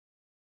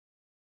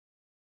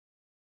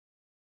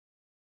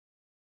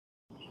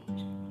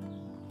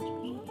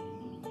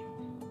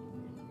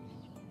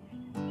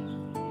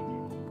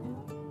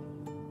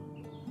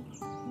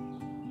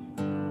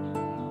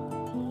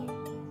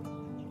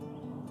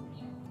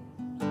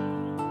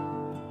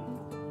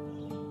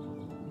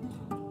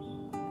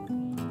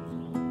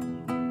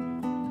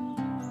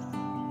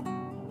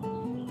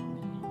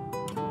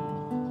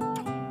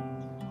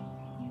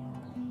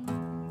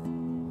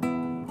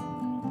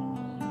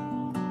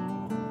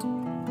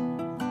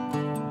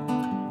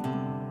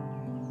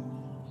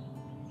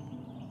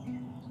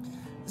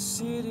The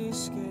city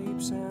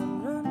escapes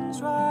and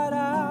runs right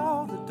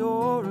out the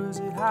door as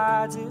it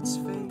hides its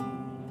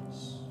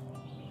face.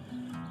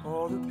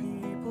 All the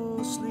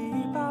people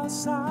sleep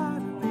outside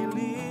and they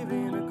live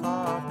in a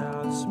carved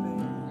out space.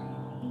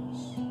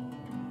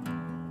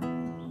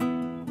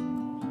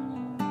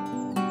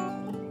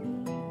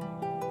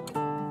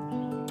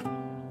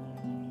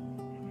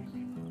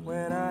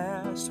 When I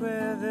asked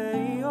where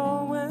they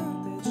all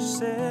went, they just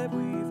said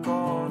we've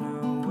gone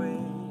away.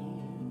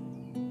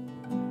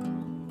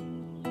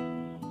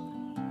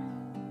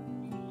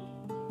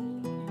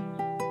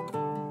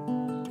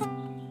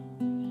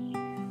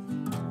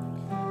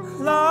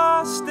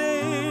 Lost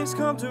days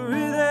come to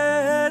rear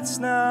their heads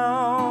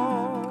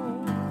now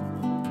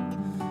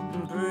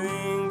and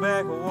bring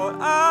back what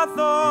I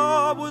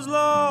thought was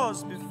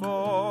lost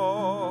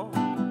before.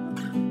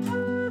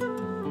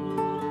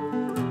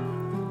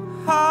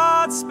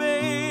 Hot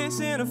space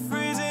in a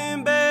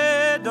freezing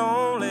bed,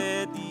 don't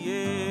let the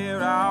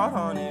air out,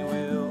 honey,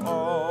 we'll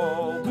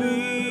all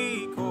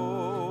be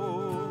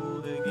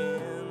cold again.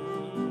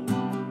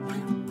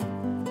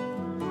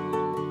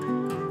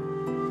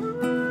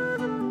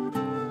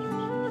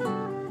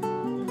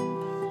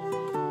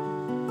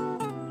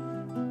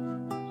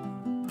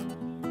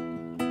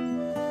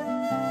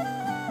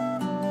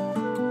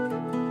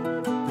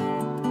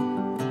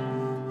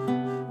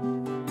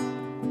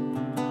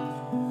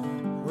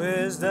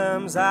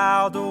 Wisdom's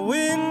out the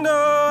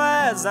window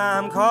as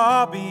I'm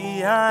caught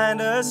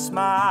behind a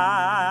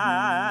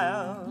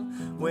smile.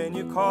 When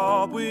you're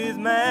caught with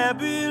mad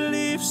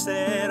beliefs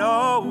that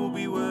all will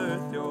be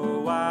worth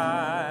your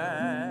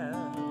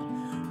while.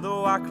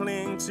 Though I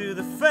cling to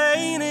the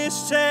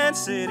faintest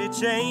chance that it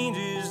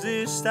changes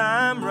this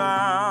time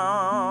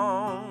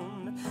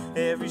round.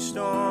 Every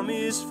storm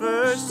is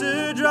first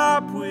to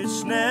drop,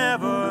 which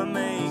never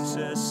makes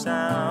a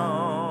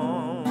sound.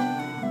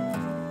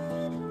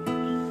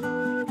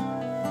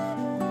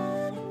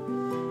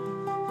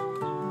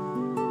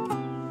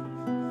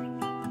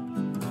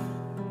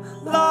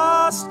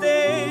 Lost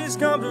days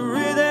come to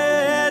rear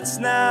their heads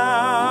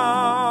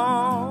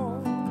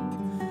now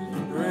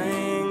and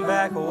bring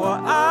back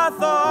what I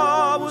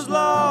thought was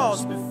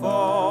lost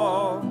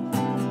before.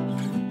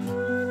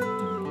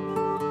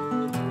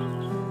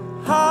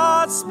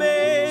 Hot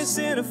space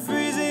in a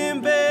freezing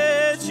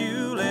bed,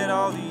 you let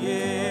all the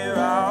air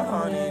out,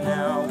 honey,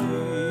 now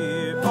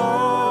we're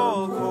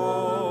all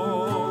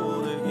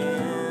cold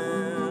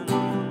again.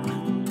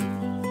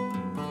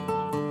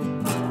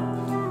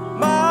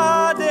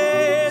 My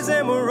days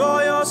and we're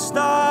all your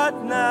start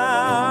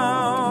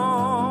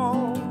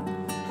now,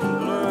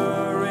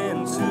 blur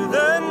into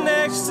the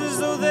next as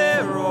though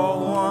they're all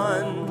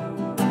one.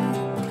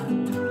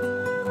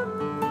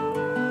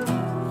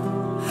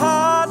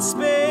 Hot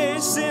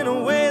space in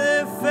a way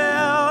that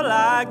felt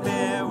like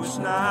there was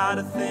not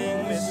a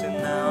thing missing.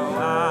 Now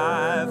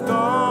I've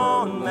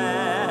gone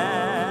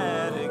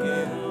mad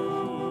again.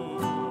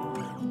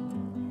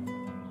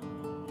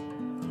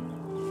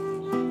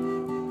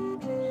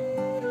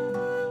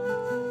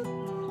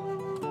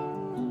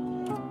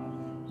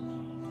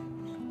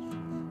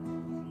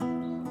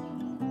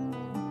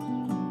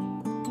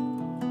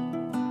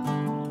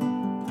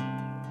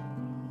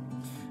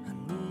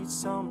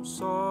 Some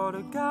sort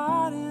of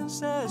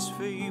guidance as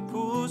fate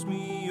pulls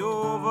me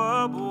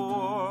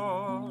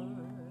overboard.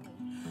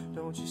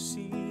 Don't you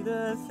see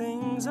the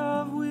things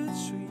of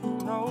which we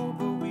know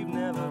but we've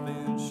never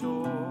been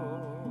sure?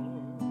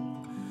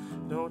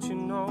 Don't you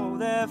know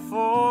that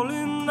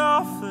falling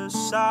off the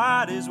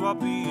side is what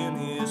being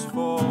here's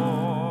for?